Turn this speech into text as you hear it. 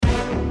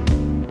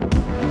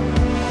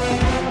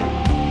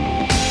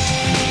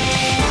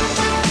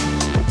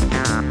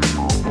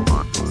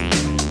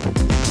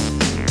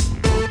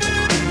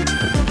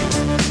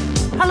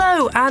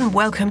and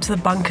welcome to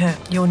The Bunker,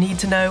 your need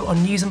to know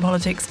on news and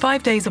politics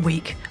 5 days a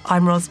week.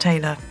 I'm Ros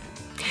Taylor.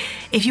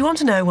 If you want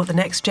to know what the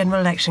next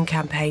general election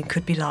campaign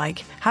could be like,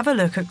 have a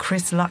look at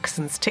Chris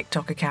Luxon's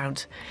TikTok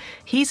account.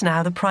 He's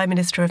now the Prime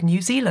Minister of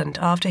New Zealand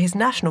after his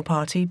national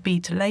party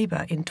beat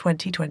Labour in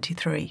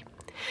 2023.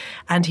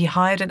 And he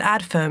hired an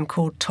ad firm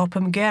called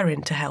Topham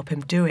Guerin to help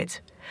him do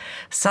it.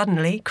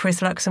 Suddenly,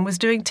 Chris Luxon was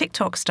doing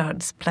TikTok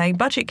stunts, playing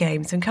budget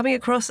games and coming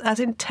across as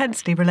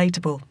intensely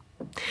relatable.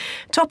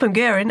 Topham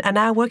Guerin are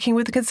now working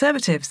with the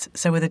Conservatives,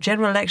 so with a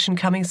general election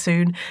coming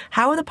soon,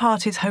 how are the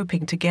parties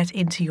hoping to get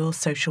into your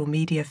social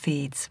media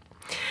feeds?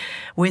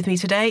 With me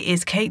today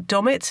is Kate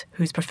Dommett,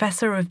 who's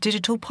Professor of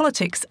Digital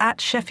Politics at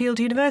Sheffield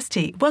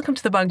University. Welcome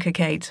to The Bunker,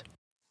 Kate.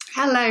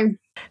 Hello.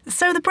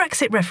 So the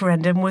Brexit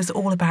referendum was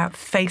all about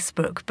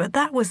Facebook, but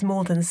that was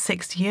more than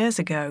 6 years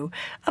ago.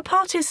 Are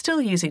parties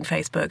still using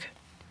Facebook?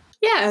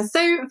 Yeah, so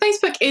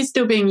Facebook is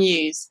still being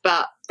used,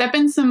 but there have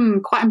been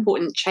some quite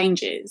important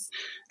changes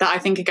that I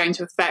think are going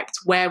to affect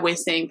where we're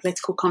seeing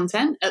political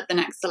content at the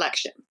next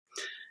election.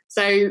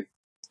 So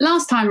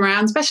last time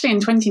around, especially in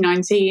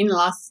 2019,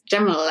 last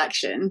general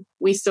election,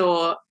 we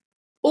saw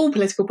all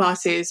political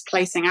parties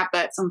placing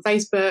adverts on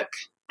Facebook.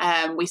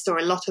 We saw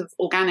a lot of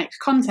organic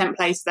content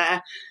placed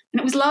there, and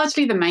it was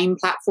largely the main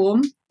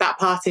platform that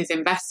parties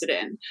invested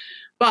in.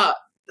 But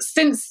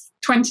since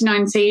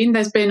 2019,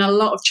 there's been a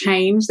lot of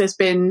change. There's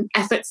been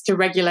efforts to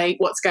regulate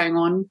what's going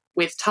on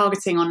with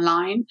targeting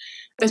online.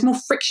 There's more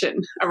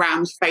friction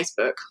around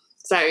Facebook.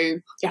 So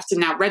you have to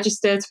now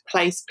register to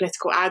place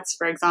political ads,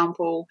 for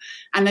example.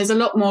 And there's a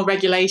lot more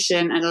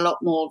regulation and a lot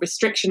more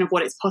restriction of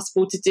what it's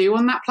possible to do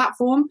on that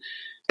platform.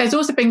 There's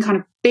also been kind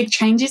of big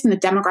changes in the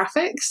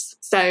demographics.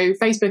 So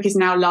Facebook is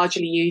now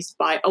largely used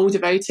by older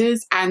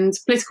voters, and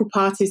political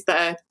parties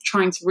that are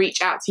trying to reach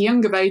out to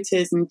younger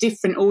voters and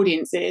different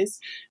audiences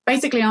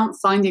basically aren't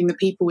finding the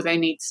people they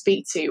need to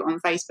speak to on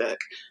Facebook.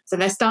 So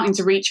they're starting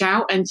to reach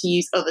out and to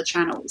use other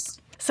channels.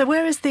 So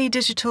where is the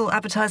digital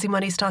advertising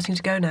money starting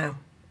to go now?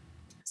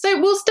 So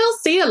we'll still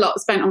see a lot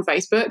spent on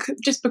Facebook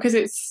just because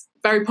it's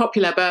very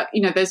popular, but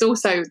there's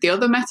also the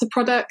other Meta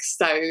products.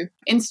 So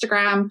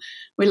Instagram,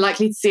 we're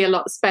likely to see a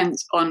lot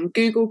spent on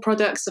Google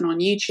products and on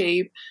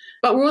YouTube,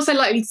 but we're also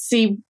likely to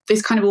see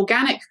this kind of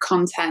organic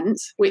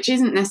content, which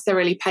isn't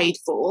necessarily paid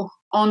for,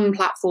 on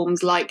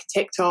platforms like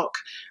TikTok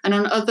and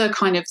on other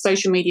kind of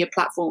social media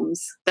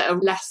platforms that are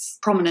less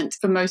prominent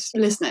for most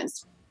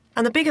listeners.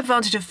 And the big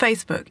advantage of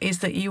Facebook is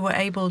that you were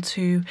able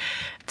to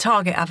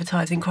target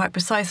advertising quite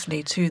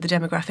precisely to the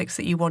demographics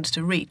that you wanted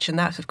to reach. And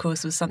that, of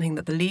course, was something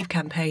that the Leave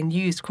campaign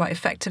used quite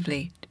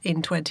effectively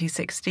in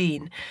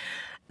 2016.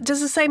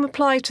 Does the same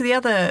apply to the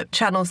other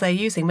channels they're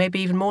using,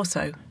 maybe even more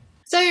so?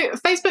 So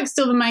Facebook's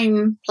still the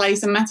main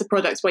place, and Meta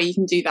products where you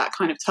can do that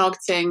kind of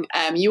targeting.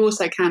 You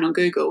also can on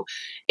Google.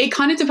 It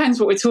kind of depends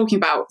what we're talking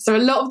about. So a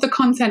lot of the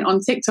content on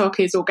TikTok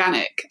is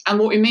organic. And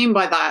what we mean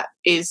by that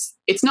is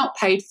it's not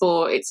paid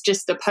for. It's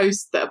just a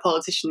post that a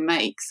politician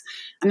makes.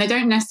 And they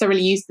don't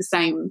necessarily use the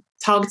same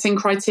targeting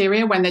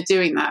criteria when they're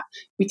doing that.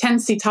 We tend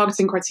to see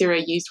targeting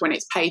criteria used when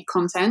it's paid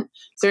content.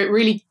 So it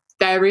really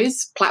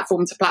varies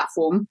platform to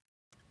platform.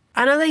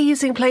 And are they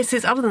using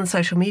places other than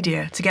social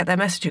media to get their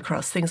message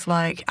across, things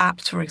like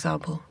apps, for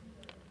example?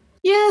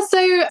 Yeah,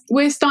 so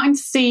we're starting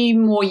to see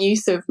more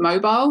use of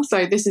mobile.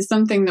 So this is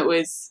something that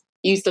was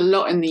used a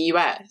lot in the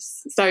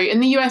US. So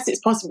in the US,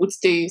 it's possible to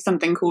do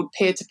something called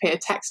peer-to-peer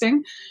texting,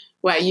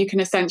 where you can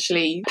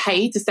essentially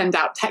pay to send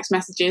out text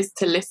messages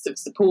to lists of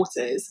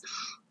supporters.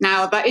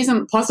 Now, that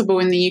isn't possible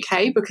in the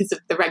UK because of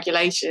the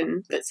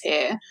regulation that's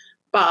here.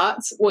 But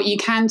what you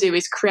can do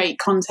is create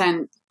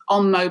content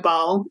on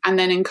mobile and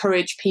then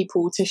encourage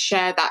people to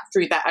share that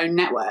through their own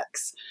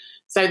networks.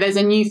 So there's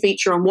a new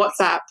feature on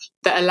WhatsApp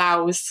that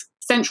allows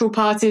central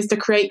parties to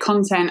create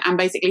content and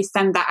basically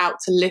send that out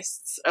to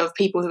lists of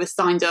people who are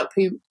signed up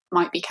who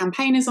might be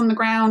campaigners on the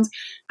ground.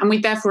 And we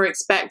therefore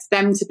expect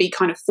them to be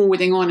kind of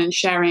forwarding on and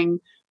sharing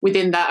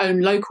within their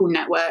own local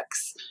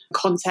networks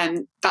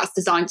content that's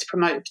designed to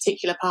promote a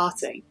particular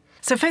party.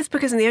 So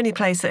Facebook isn't the only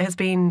place that has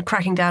been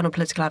cracking down on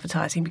political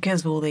advertising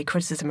because of all the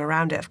criticism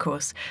around it, of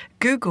course.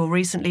 Google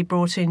recently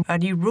brought in a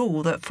new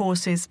rule that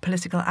forces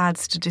political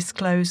ads to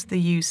disclose the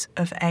use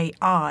of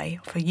AI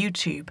for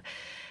YouTube.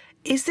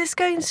 Is this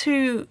going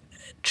to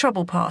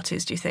trouble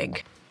parties, do you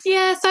think?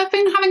 Yeah, so I've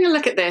been having a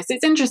look at this.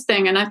 It's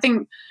interesting. And I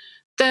think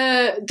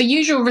the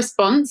usual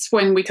response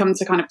when we come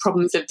to kind of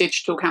problems of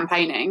digital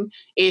campaigning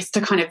is to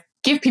kind of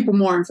give people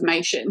more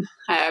information.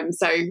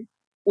 So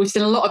we've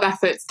seen a lot of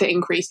efforts to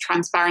increase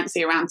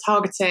transparency around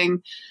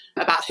targeting,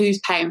 about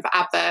who's paying for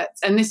adverts,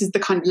 and this is the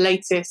kind of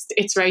latest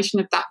iteration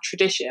of that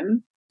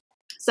tradition.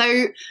 So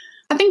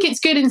I think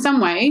it's good in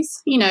some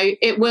ways.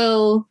 It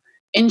will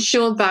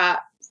ensure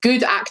that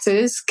good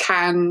actors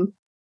can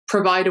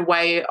provide a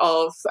way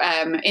of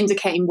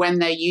indicating when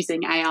they're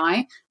using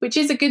AI, which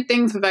is a good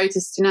thing for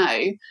voters to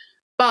know.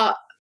 But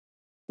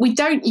we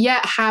don't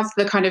yet have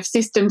the kind of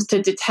systems to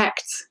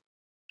detect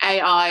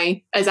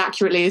AI as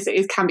accurately as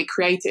it can be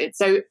created.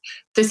 So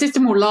the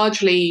system will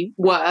largely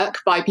work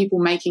by people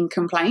making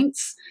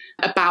complaints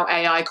about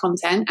AI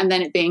content and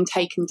then it being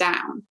taken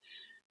down.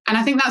 And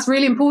I think that's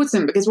really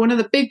important because one of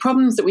the big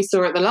problems that we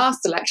saw at the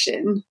last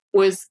election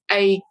was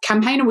a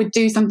campaigner would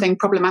do something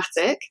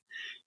problematic.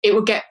 It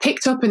would get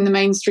picked up in the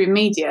mainstream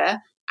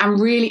media and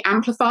really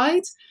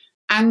amplified.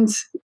 And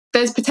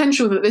there's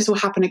potential that this will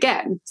happen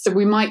again. So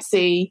we might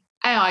see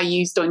AI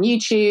used on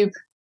YouTube.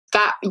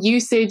 That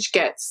usage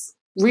gets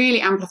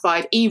really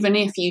amplified, even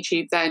if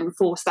YouTube then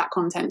force that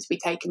content to be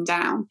taken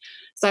down.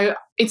 So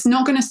it's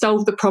not going to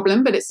solve the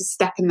problem, but it's a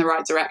step in the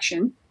right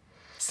direction.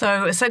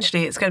 So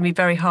essentially, it's going to be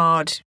very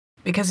hard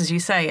because, as you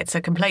say, it's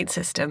a complaint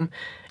system.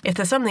 If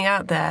there's something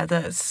out there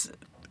that's,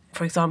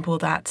 for example,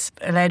 that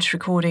alleged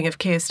recording of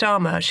Keir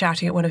Starmer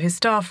shouting at one of his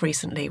staff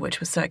recently, which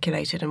was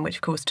circulated and which,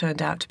 of course,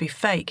 turned out to be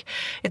fake.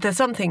 If there's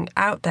something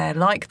out there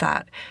like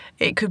that,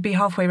 it could be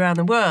halfway around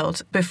the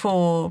world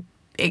before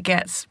it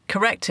gets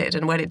corrected.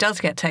 And when it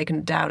does get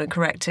taken down and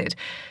corrected,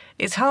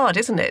 it's hard,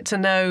 isn't it, to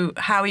know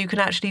how you can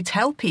actually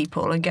tell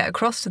people and get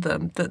across to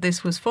them that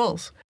this was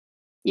false.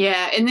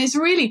 Yeah, and it's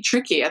really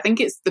tricky. I think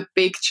it's the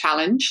big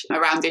challenge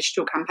around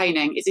digital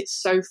campaigning is it's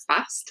so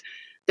fast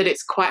that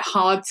it's quite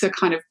hard to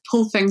kind of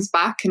pull things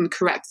back and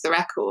correct the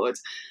record.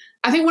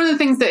 I think one of the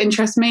things that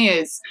interests me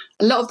is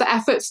a lot of the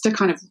efforts to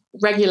kind of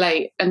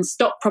regulate and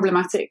stop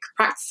problematic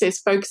practices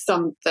focused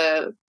on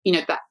the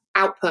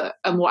output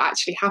and what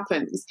actually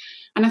happens.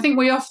 And I think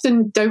we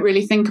often don't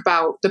really think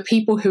about the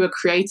people who are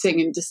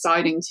creating and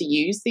deciding to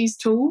use these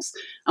tools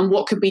and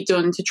what could be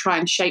done to try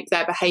and shape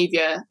their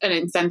behaviour and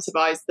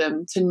incentivize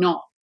them to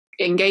not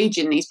engage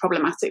in these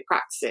problematic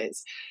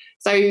practices.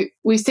 So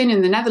we've seen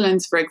in the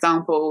Netherlands, for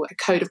example, a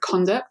code of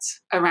conduct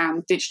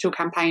around digital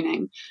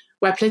campaigning,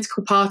 where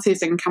political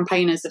parties and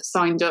campaigners have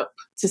signed up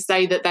to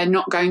say that they're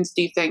not going to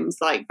do things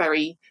like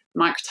very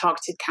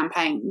micro-targeted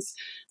campaigns.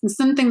 And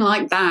something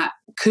like that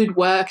could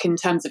work in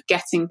terms of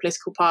getting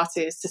political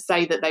parties to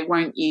say that they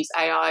won't use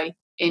AI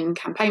in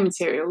campaign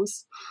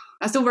materials.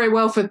 That's all very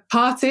well for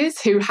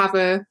parties who have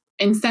an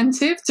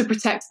incentive to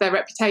protect their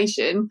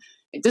reputation.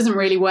 It doesn't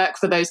really work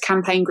for those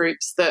campaign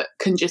groups that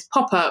can just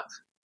pop up,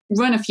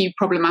 run a few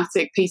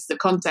problematic pieces of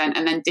content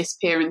and then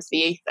disappear into the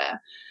ether.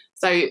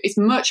 So it's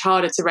much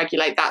harder to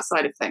regulate that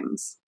side of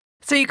things.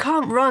 So you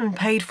can't run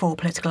paid-for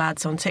political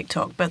ads on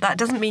TikTok, but that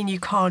doesn't mean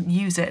you can't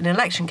use it in an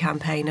election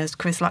campaign, as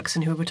Chris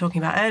Luxon, who we were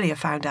talking about earlier,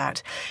 found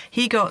out.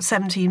 He got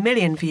 17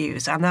 million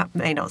views, and that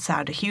may not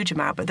sound a huge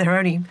amount, but there are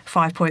only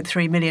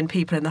 5.3 million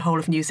people in the whole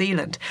of New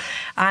Zealand.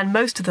 And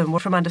most of them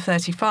were from under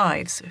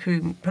 35s,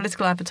 whom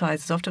political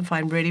advertisers often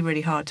find really,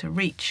 really hard to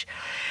reach.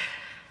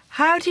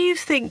 How do you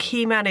think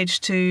he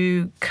managed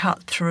to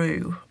cut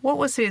through? What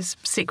was his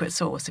secret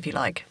sauce, if you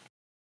like?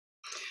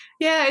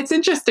 Yeah, it's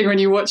interesting when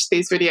you watch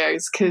these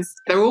videos because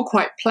they're all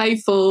quite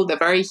playful, they're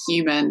very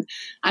human.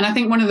 And I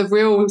think one of the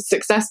real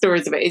success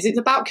stories of it is it's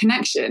about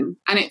connection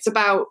and it's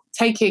about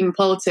taking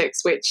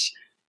politics, which,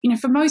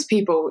 for most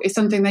people is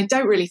something they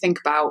don't really think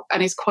about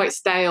and is quite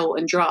stale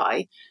and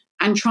dry,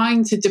 and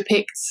trying to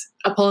depict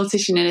a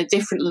politician in a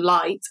different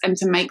light and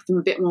to make them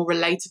a bit more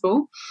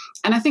relatable.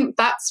 And I think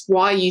that's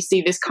why you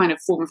see this kind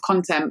of form of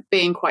content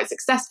being quite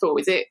successful,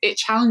 is it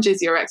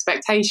challenges your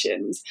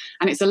expectations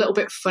and it's a little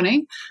bit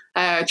funny,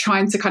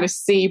 trying to kind of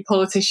see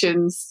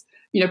politicians,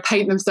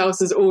 paint themselves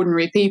as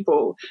ordinary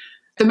people.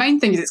 The main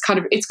thing is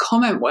it's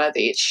comment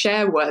worthy, it's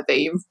share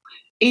worthy.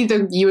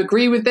 Either you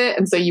agree with it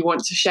and so you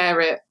want to share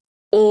it,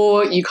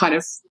 or you kind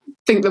of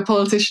think the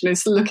politician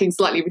is looking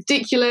slightly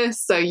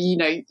ridiculous, so you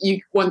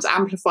want to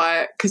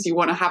amplify it because you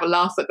want to have a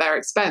laugh at their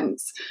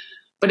expense.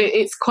 But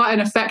it's quite an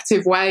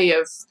effective way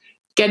of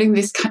getting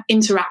this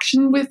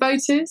interaction with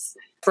voters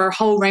for a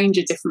whole range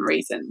of different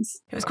reasons.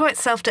 It was quite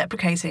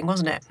self-deprecating,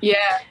 wasn't it?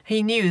 Yeah.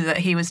 He knew that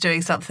he was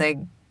doing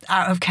something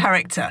out of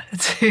character,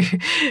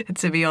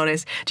 to be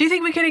honest. Do you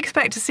think we can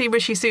expect to see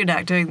Rishi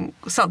Sunak doing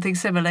something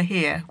similar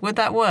here? Would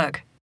that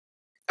work?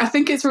 I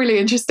think it's really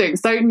interesting.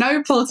 So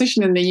no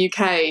politician in the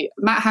UK,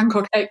 Matt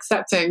Hancock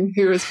excepting,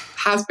 who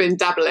has been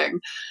dabbling,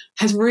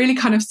 has really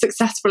kind of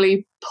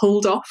successfully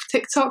pulled off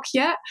TikTok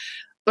yet.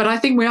 But I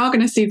think we are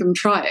going to see them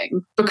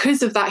trying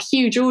because of that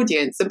huge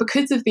audience and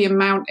because of the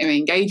amount of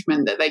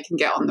engagement that they can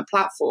get on the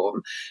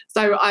platform.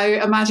 So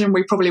I imagine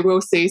we probably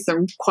will see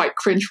some quite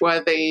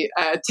cringeworthy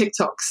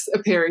TikToks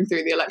appearing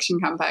through the election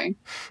campaign.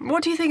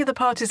 What do you think of the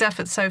party's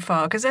efforts so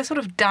far? Because they're sort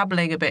of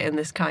dabbling a bit in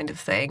this kind of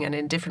thing and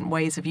in different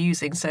ways of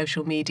using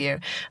social media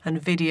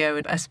and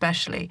video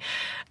especially.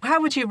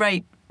 How would you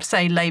rate,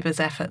 say, Labour's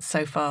efforts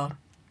so far?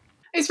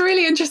 It's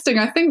really interesting.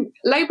 I think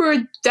Labour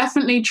are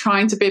definitely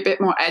trying to be a bit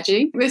more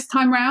edgy this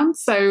time round.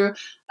 So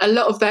a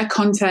lot of their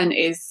content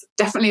is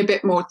definitely a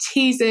bit more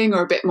teasing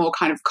or a bit more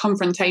kind of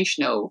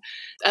confrontational.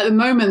 At the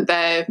moment,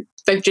 they're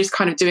just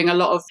kind of doing a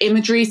lot of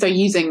imagery. So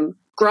using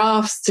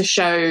graphs to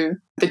show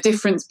the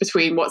difference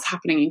between what's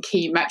happening in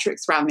key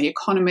metrics around the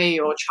economy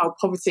or child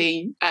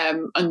poverty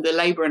under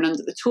Labour and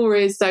under the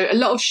Tories. So a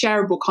lot of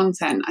shareable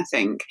content, I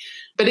think.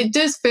 But it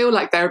does feel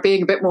like they're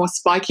being a bit more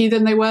spiky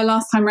than they were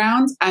last time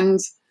round. And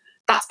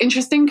that's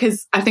interesting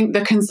because I think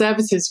the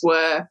Conservatives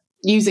were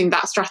using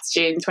that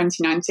strategy in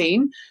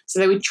 2019. So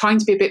they were trying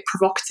to be a bit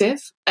provocative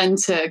and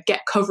to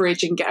get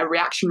coverage and get a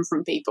reaction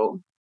from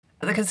people.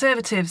 The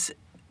Conservatives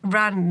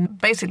ran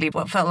basically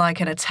what felt like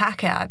an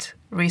attack ad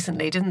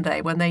recently, didn't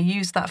they, when they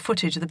used that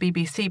footage of the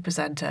BBC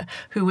presenter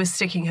who was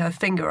sticking her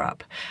finger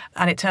up.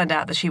 And it turned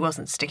out that she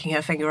wasn't sticking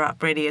her finger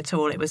up really at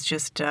all. It was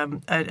just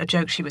a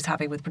joke she was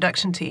having with the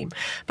production team.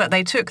 But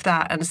they took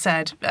that and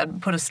said,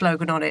 and put a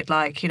slogan on it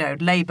like,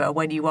 Labour,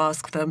 when you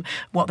ask them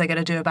what they're going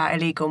to do about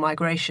illegal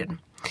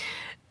migration.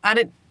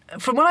 And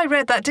from what I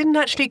read, that didn't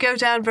actually go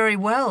down very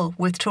well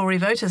with Tory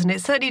voters, and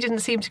it certainly didn't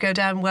seem to go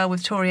down well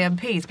with Tory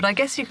MPs. But I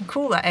guess you could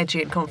call that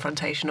edgy and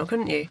confrontational,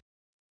 couldn't you?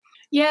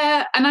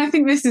 Yeah, and I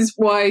think this is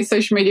why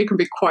social media can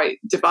be quite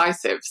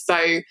divisive.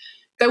 So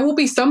there will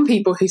be some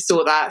people who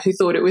saw that, who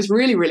thought it was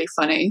really, really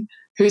funny,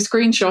 who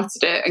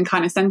screenshotted it and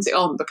kind of sent it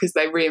on because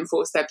they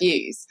reinforced their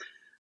views.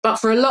 But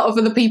for a lot of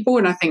other people,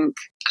 and I think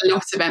a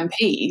lot of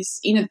MPs,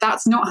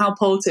 that's not how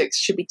politics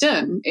should be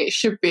done. It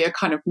should be a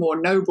kind of more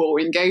noble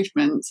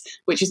engagement,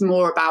 which is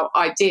more about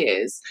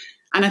ideas.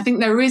 And I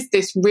think there is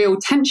this real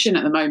tension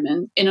at the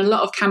moment in a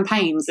lot of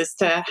campaigns as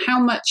to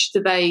how much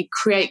do they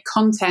create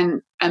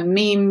content and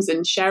memes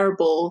and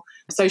shareable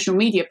social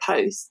media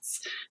posts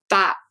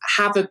that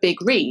have a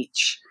big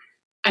reach,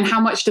 and how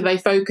much do they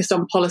focus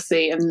on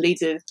policy and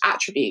leader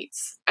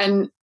attributes.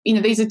 And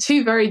these are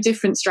two very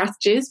different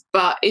strategies,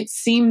 but it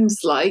seems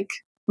like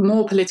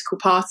more political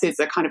parties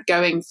are kind of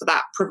going for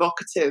that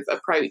provocative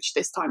approach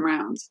this time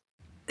round.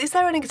 Is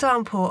there an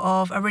example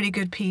of a really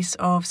good piece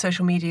of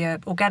social media,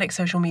 organic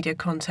social media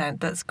content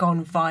that's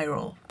gone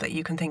viral that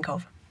you can think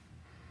of?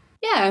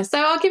 Yeah, so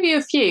I'll give you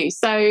a few.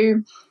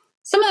 So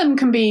some of them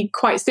can be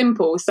quite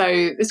simple.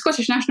 So the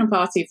Scottish National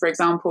Party, for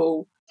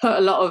example, put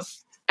a lot of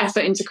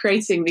effort into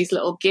creating these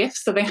little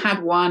GIFs. So they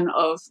had one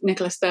of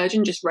Nicola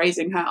Sturgeon just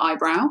raising her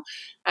eyebrow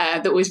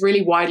that was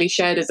really widely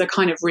shared as a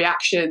kind of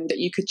reaction that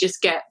you could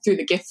just get through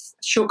the GIF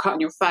shortcut on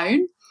your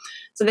phone.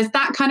 So there's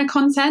that kind of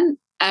content.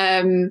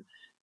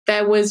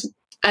 There was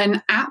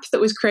an app that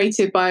was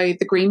created by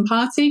the Green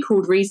Party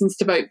called Reasons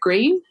to Vote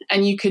Green.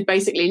 And you could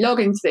basically log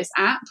into this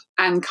app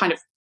and kind of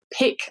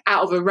pick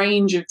out of a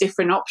range of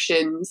different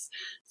options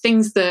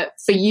things that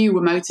for you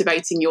were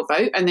motivating your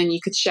vote. And then you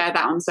could share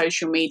that on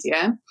social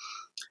media.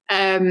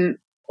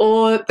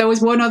 Or there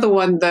was one other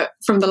one that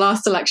from the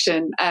last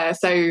election.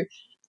 So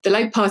the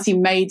Labour Party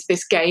made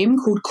this game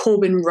called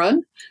Corbyn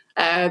Run.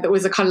 That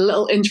was a kind of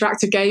little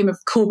interactive game of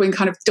Corbyn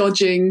kind of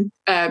dodging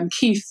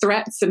key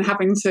threats and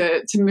having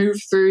to move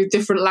through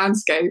different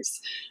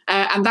landscapes.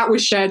 And that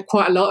was shared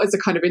quite a lot as a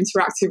kind of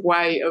interactive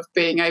way of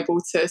being able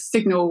to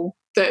signal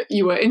that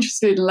you were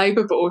interested in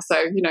Labour, but also,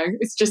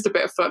 it's just a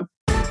bit of fun.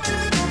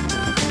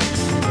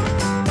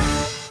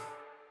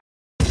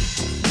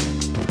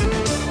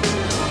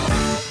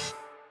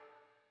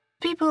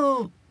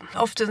 People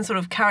often sort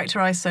of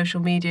characterise social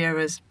media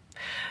as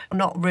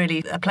not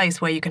really a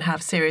place where you can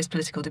have serious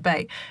political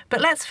debate.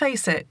 But let's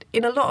face it,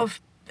 in a lot of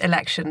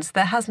elections,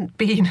 there hasn't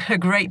been a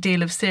great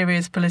deal of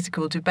serious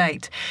political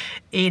debate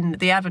in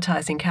the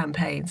advertising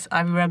campaigns.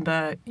 I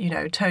remember,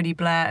 Tony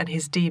Blair and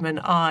his demon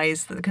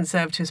eyes that the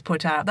Conservatives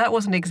put out. That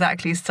wasn't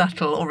exactly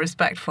subtle or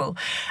respectful.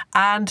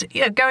 And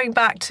going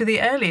back to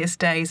the earliest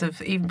days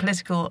of even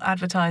political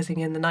advertising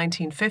in the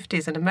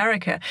 1950s in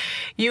America,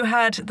 you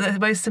had the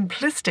most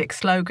simplistic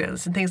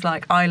slogans and things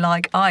like, "I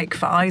like Ike"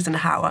 for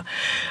Eisenhower.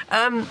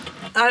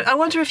 I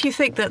wonder if you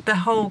think that the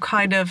whole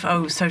kind of,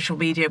 social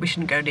media, we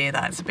shouldn't go near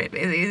that,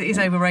 is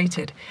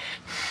overrated.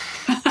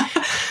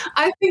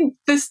 I think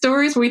the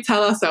stories we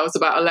tell ourselves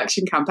about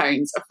election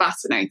campaigns are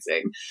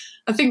fascinating.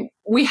 I think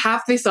we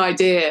have this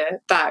idea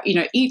that,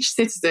 each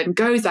citizen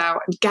goes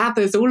out and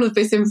gathers all of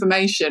this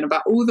information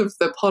about all of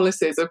the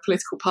policies of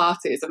political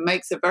parties and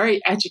makes a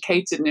very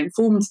educated and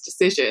informed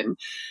decision.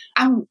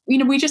 And,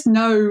 we just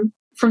know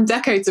from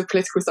decades of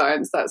political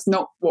science, that's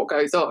not what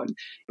goes on.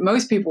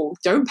 Most people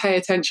don't pay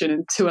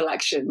attention to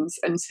elections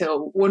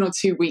until 1 or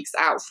 2 weeks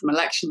out from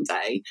election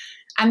day.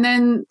 And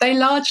then they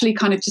largely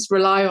kind of just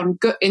rely on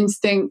gut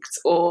instinct,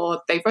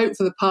 or they vote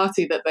for the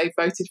party that they've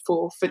voted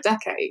for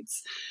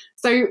decades.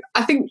 So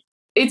I think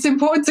it's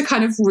important to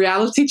kind of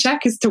reality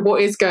check as to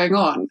what is going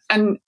on.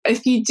 And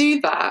if you do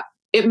that,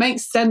 it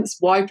makes sense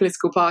why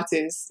political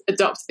parties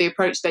adopt the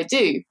approach they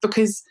do,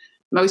 because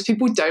most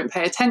people don't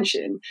pay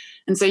attention.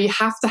 And so you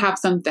have to have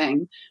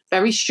something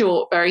very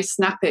short, very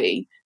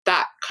snappy,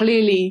 that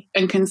clearly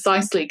and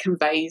concisely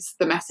conveys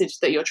the message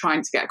that you're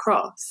trying to get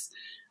across.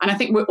 And I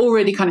think we're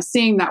already kind of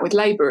seeing that with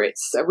Labour.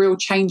 It's a real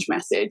change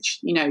message,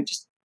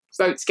 just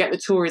vote to get the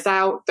Tories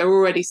out. They're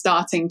already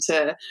starting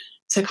to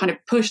kind of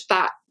push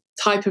that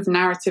type of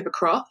narrative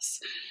across.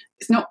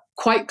 It's not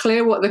quite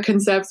clear what the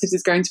Conservatives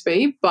is going to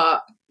be,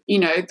 but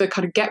the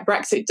kind of get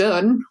Brexit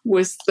done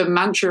was the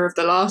mantra of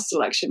the last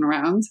election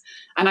round.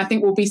 And I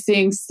think we'll be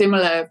seeing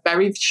similar,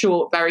 very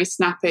short, very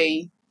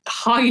snappy,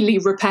 highly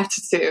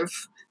repetitive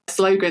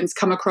slogans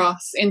come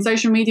across in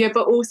social media,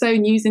 but also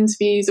news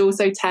interviews,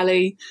 also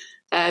telly.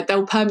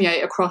 they'll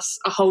permeate across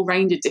a whole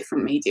range of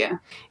different media.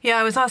 Yeah,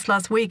 I was asked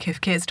last week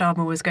if Keir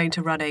Starmer was going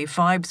to run a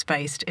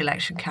vibes-based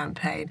election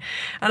campaign.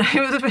 And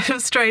it was a bit of a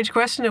strange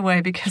question in a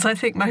way, because I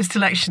think most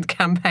election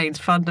campaigns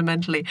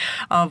fundamentally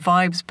are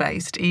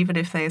vibes-based, even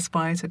if they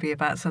aspire to be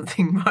about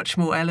something much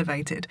more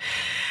elevated.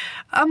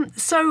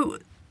 So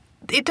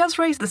it does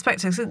raise the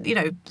spectre,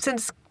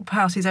 since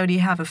parties only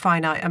have a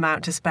finite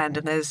amount to spend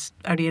and there's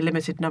only a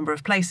limited number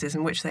of places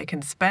in which they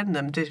can spend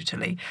them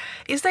digitally,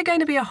 is there going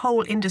to be a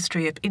whole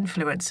industry of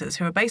influencers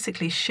who are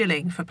basically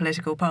shilling for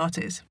political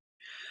parties?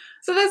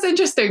 So that's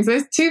interesting. So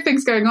there's two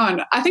things going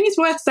on. I think it's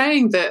worth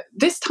saying that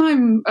this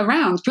time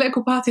around,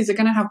 political parties are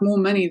going to have more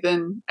money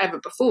than ever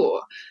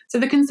before. So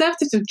the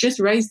Conservatives have just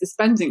raised the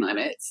spending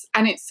limits,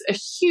 and it's a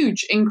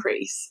huge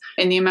increase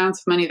in the amount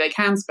of money they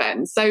can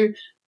spend. So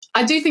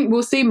I do think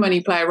we'll see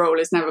money play a role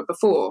as never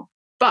before.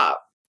 But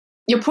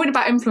your point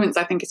about influence,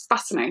 I think, is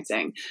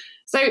fascinating.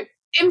 So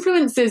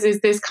influencers is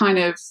this kind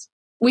of,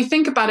 we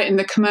think about it in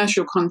the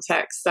commercial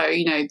context. So,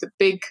 the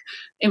big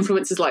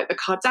influencers like the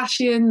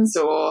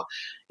Kardashians or,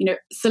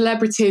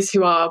 celebrities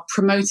who are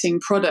promoting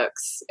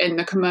products in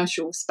the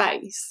commercial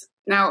space.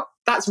 Now,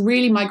 that's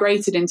really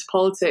migrated into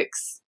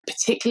politics,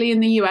 particularly in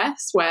the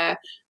US, where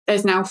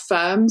there's now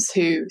firms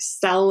who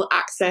sell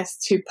access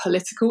to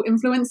political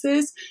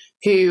influencers,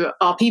 who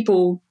are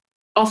people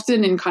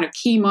often in kind of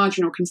key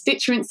marginal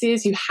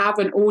constituencies who have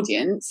an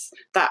audience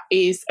that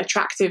is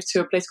attractive to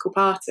a political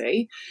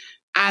party.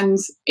 And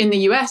in the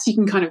US, you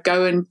can kind of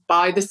go and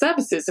buy the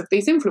services of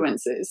these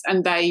influencers,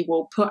 and they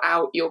will put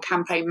out your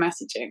campaign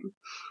messaging.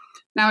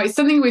 Now, it's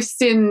something we've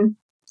seen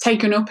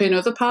taken up in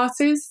other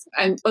parties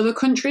and other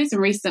countries in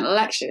recent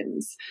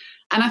elections.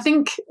 And I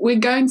think we're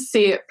going to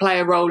see it play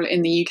a role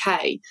in the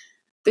UK.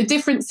 The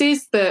difference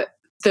is that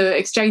the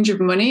exchange of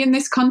money in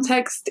this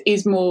context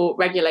is more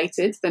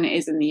regulated than it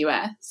is in the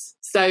US.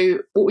 So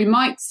what we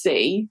might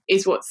see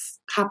is what's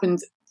happened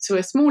to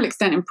a small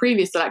extent in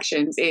previous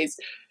elections is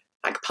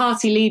like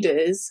party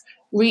leaders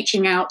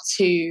reaching out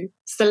to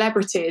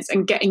celebrities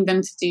and getting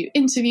them to do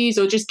interviews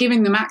or just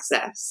giving them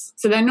access.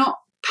 So they're not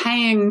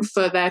paying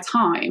for their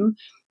time,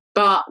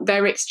 but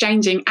they're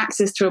exchanging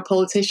access to a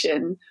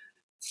politician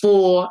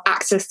for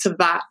access to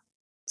that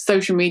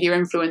social media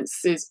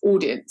influencer's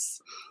audience.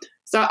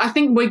 So I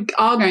think we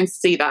are going to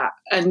see that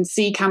and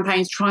see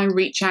campaigns try and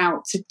reach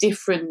out to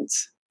different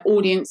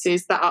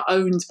audiences that are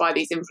owned by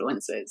these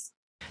influencers.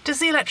 Does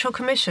the Electoral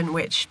Commission,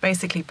 which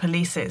basically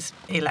polices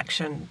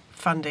election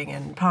funding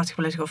and party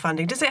political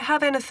funding, does it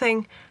have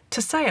anything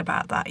to say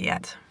about that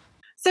yet?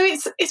 So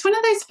it's one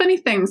of those funny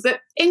things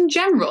that in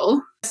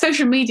general,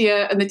 social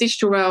media and the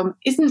digital realm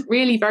isn't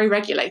really very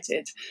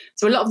regulated.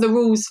 So a lot of the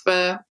rules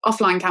for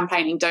offline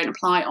campaigning don't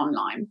apply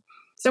online.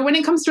 So when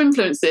it comes to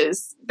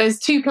influencers, there's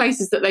two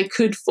places that they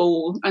could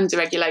fall under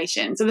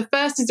regulation. So the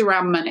first is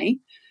around money.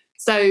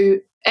 So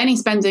any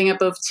spending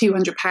above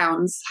 £200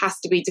 has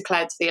to be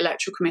declared to the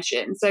Electoral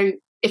Commission. So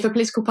if a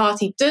political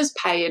party does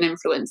pay an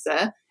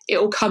influencer,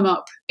 it will come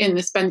up in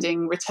the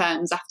spending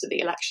returns after the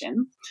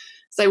election.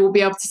 So we'll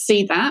be able to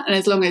see that. And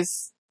as long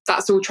as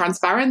that's all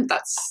transparent,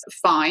 that's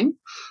fine.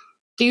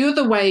 The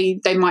other way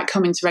they might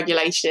come into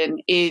regulation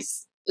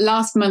is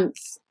last month,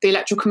 the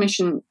Electoral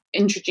Commission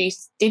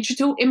introduced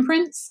digital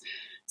imprints.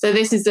 So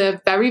this is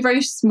a very,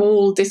 very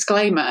small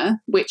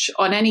disclaimer, which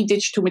on any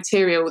digital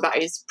material that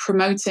is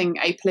promoting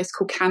a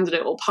political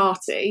candidate or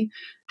party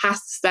has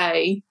to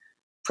say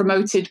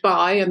promoted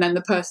by and then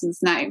the person's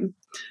name.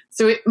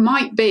 So it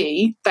might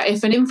be that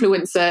if an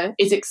influencer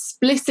is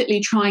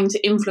explicitly trying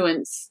to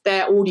influence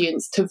their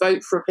audience to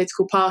vote for a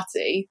political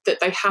party, that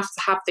they have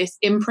to have this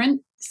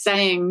imprint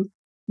saying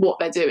what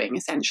they're doing,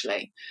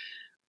 essentially.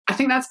 I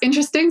think that's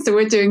interesting. So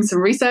we're doing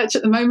some research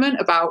at the moment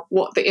about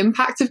what the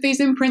impact of these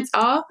imprints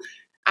are.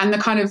 And the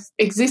kind of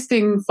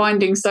existing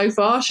findings so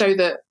far show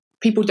that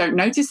people don't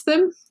notice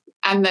them,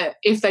 and that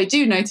if they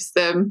do notice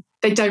them,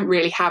 they don't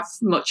really have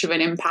much of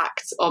an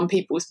impact on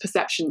people's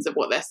perceptions of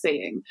what they're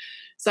seeing.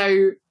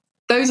 So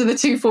those are the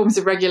two forms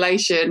of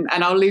regulation,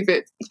 and I'll leave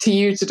it to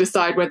you to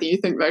decide whether you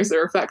think those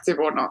are effective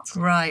or not.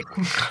 Right.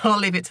 I'll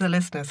leave it to the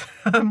listeners.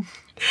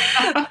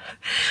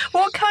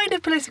 What kind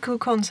of political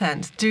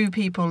content do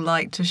people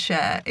like to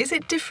share? Is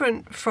it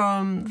different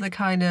from the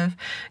kind of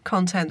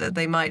content that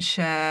they might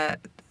share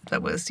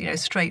that was,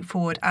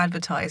 straightforward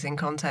advertising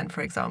content,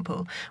 for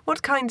example?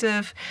 What kind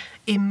of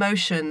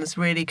emotions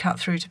really cut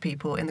through to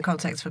people in the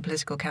context of a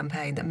political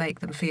campaign that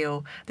make them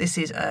feel this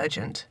is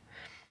urgent?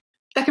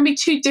 There can be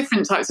two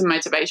different types of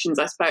motivations,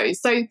 I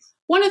suppose. So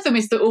one of them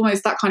is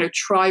almost that kind of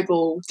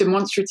tribal,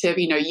 demonstrative,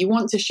 you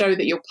want to show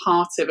that you're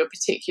part of a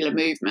particular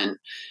movement.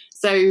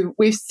 So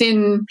we've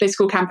seen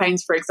political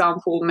campaigns, for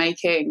example,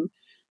 making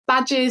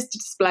badges to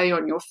display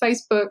on your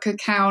Facebook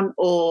account,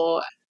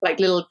 or like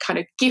little kind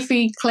of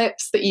Giphy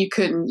clips that you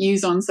can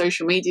use on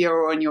social media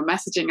or on your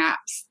messaging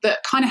apps that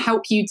kind of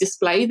help you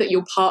display that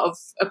you're part of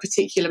a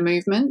particular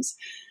movement.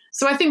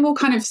 So I think we'll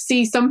kind of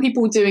see some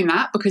people doing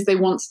that because they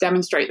want to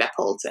demonstrate their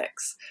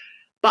politics.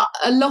 But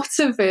a lot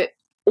of it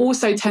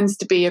also tends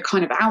to be a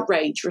kind of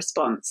outrage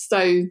response.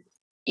 So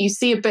you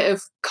see a bit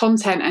of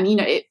content and,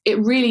 it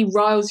really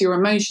riles your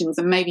emotions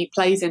and maybe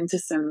plays into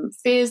some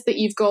fears that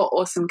you've got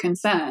or some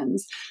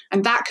concerns.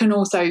 And that can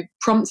also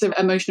prompt an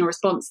emotional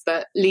response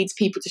that leads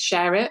people to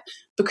share it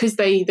because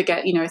they either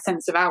get, a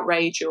sense of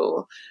outrage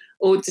or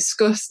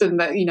disgust, and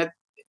that,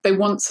 they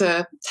want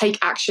to take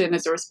action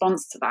as a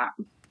response to that.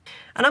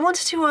 And I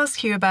wanted to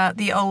ask you about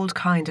the old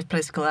kind of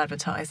political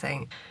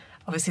advertising.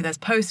 Obviously, there's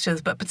posters,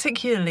 but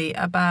particularly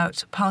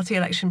about party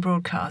election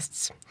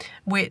broadcasts,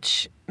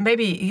 which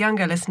maybe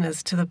younger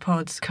listeners to the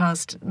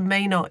podcast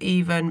may not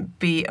even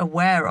be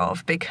aware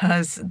of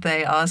because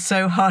they are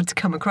so hard to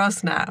come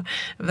across now.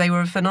 They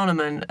were a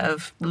phenomenon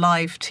of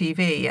live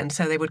TV, and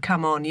so they would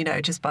come on,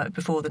 just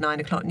before the 9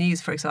 o'clock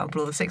news, for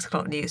example, or the 6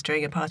 o'clock news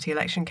during a party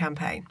election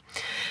campaign.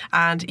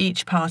 And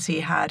each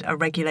party had a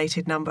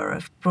regulated number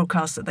of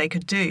broadcasts that they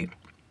could do.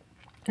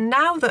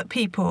 Now that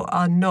people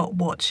are not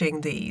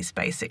watching these,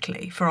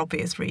 basically, for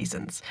obvious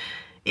reasons,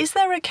 is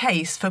there a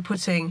case for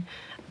putting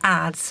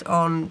ads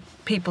on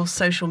people's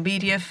social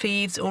media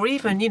feeds, or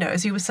even,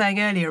 as you were saying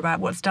earlier about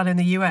what's done in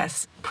the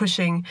US,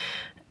 pushing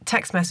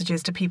text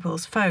messages to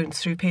people's phones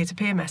through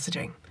peer-to-peer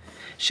messaging?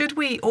 Should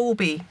we all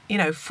be,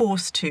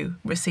 forced to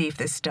receive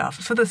this stuff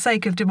for the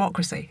sake of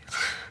democracy?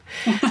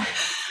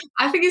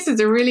 I think this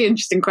is a really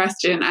interesting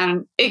question,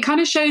 and it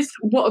kind of shows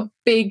what a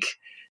big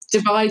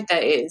divide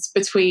there is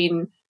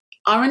between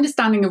our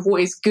understanding of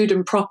what is good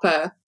and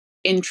proper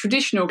in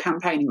traditional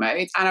campaigning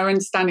mode and our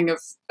understanding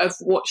of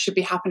what should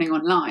be happening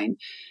online.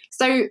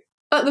 So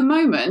at the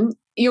moment,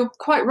 you're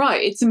quite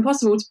right. It's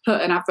impossible to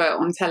put an advert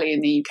on telly in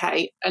the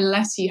UK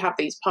unless you have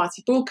these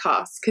party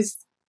broadcasts, because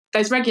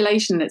there's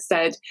regulation that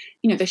said,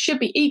 there should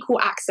be equal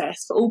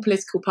access for all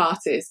political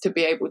parties to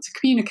be able to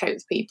communicate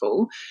with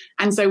people.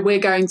 And so we're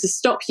going to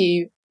stop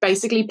you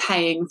basically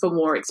paying for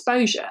more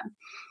exposure.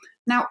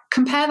 Now,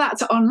 compare that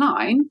to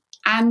online,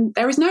 and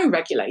there is no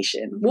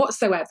regulation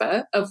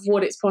whatsoever of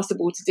what it's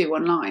possible to do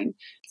online.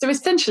 So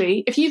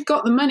essentially, if you've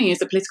got the money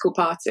as a political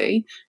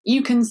party,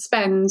 you can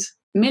spend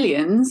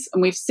millions,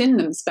 and we've seen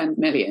them spend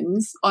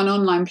millions, on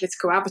online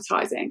political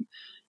advertising.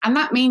 And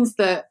that means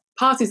that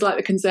parties like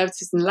the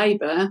Conservatives and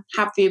Labour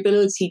have the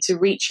ability to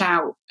reach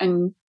out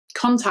and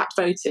contact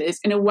voters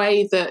in a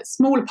way that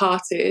smaller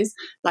parties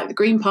like the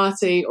Green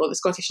Party or the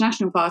Scottish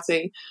National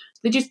Party,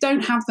 they just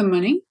don't have the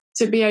money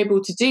to be able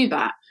to do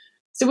that.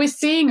 So we're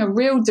seeing a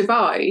real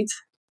divide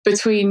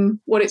between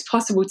what it's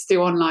possible to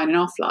do online and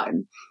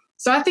offline.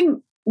 So I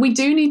think we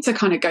do need to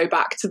kind of go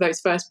back to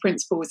those first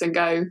principles and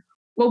go,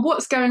 well,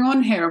 what's going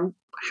on here and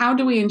how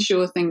do we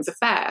ensure things are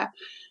fair?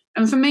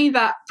 And for me,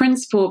 that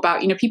principle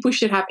about, people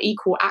should have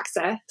equal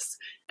access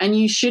and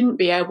you shouldn't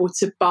be able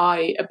to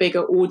buy a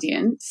bigger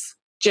audience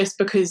just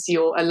because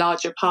you're a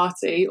larger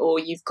party or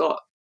you've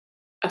got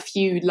a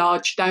few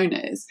large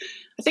donors.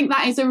 I think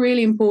that is a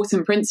really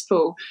important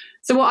principle.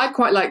 So what I'd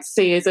quite like to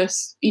see is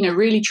us,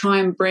 really try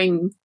and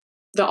bring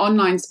the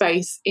online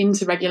space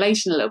into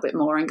regulation a little bit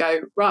more and go,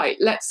 right,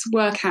 let's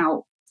work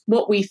out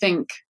what we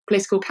think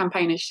political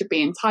campaigners should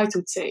be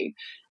entitled to,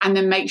 and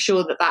then make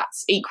sure that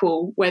that's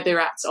equal, whether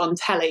it's on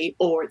telly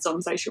or it's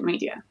on social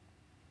media.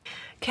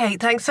 Kate,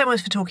 thanks so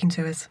much for talking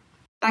to us.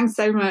 Thanks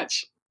so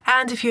much.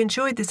 And if you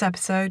enjoyed this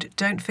episode,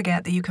 don't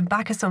forget that you can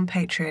back us on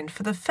Patreon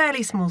for the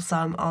fairly small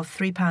sum of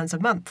 £3 a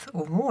month,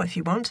 or more if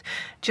you want.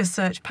 Just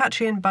search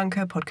Patreon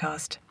Bunker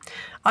Podcast.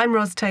 I'm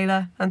Ros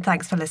Taylor, and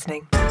thanks for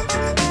listening.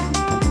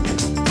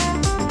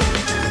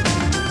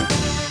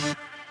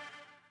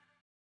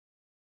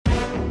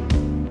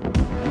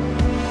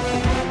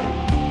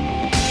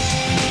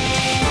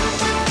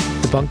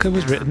 The Bunker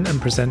was written and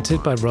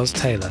presented by Ros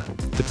Taylor.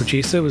 The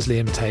producer was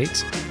Liam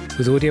Tate,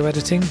 with audio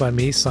editing by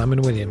me,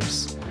 Simon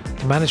Williams.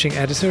 The managing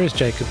editor is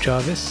Jacob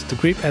Jarvis, the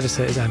group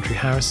editor is Andrew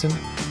Harrison,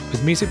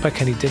 with music by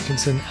Kenny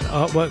Dickinson and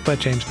artwork by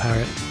James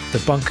Parrott.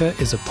 The Bunker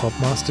is a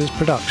Podmasters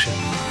production.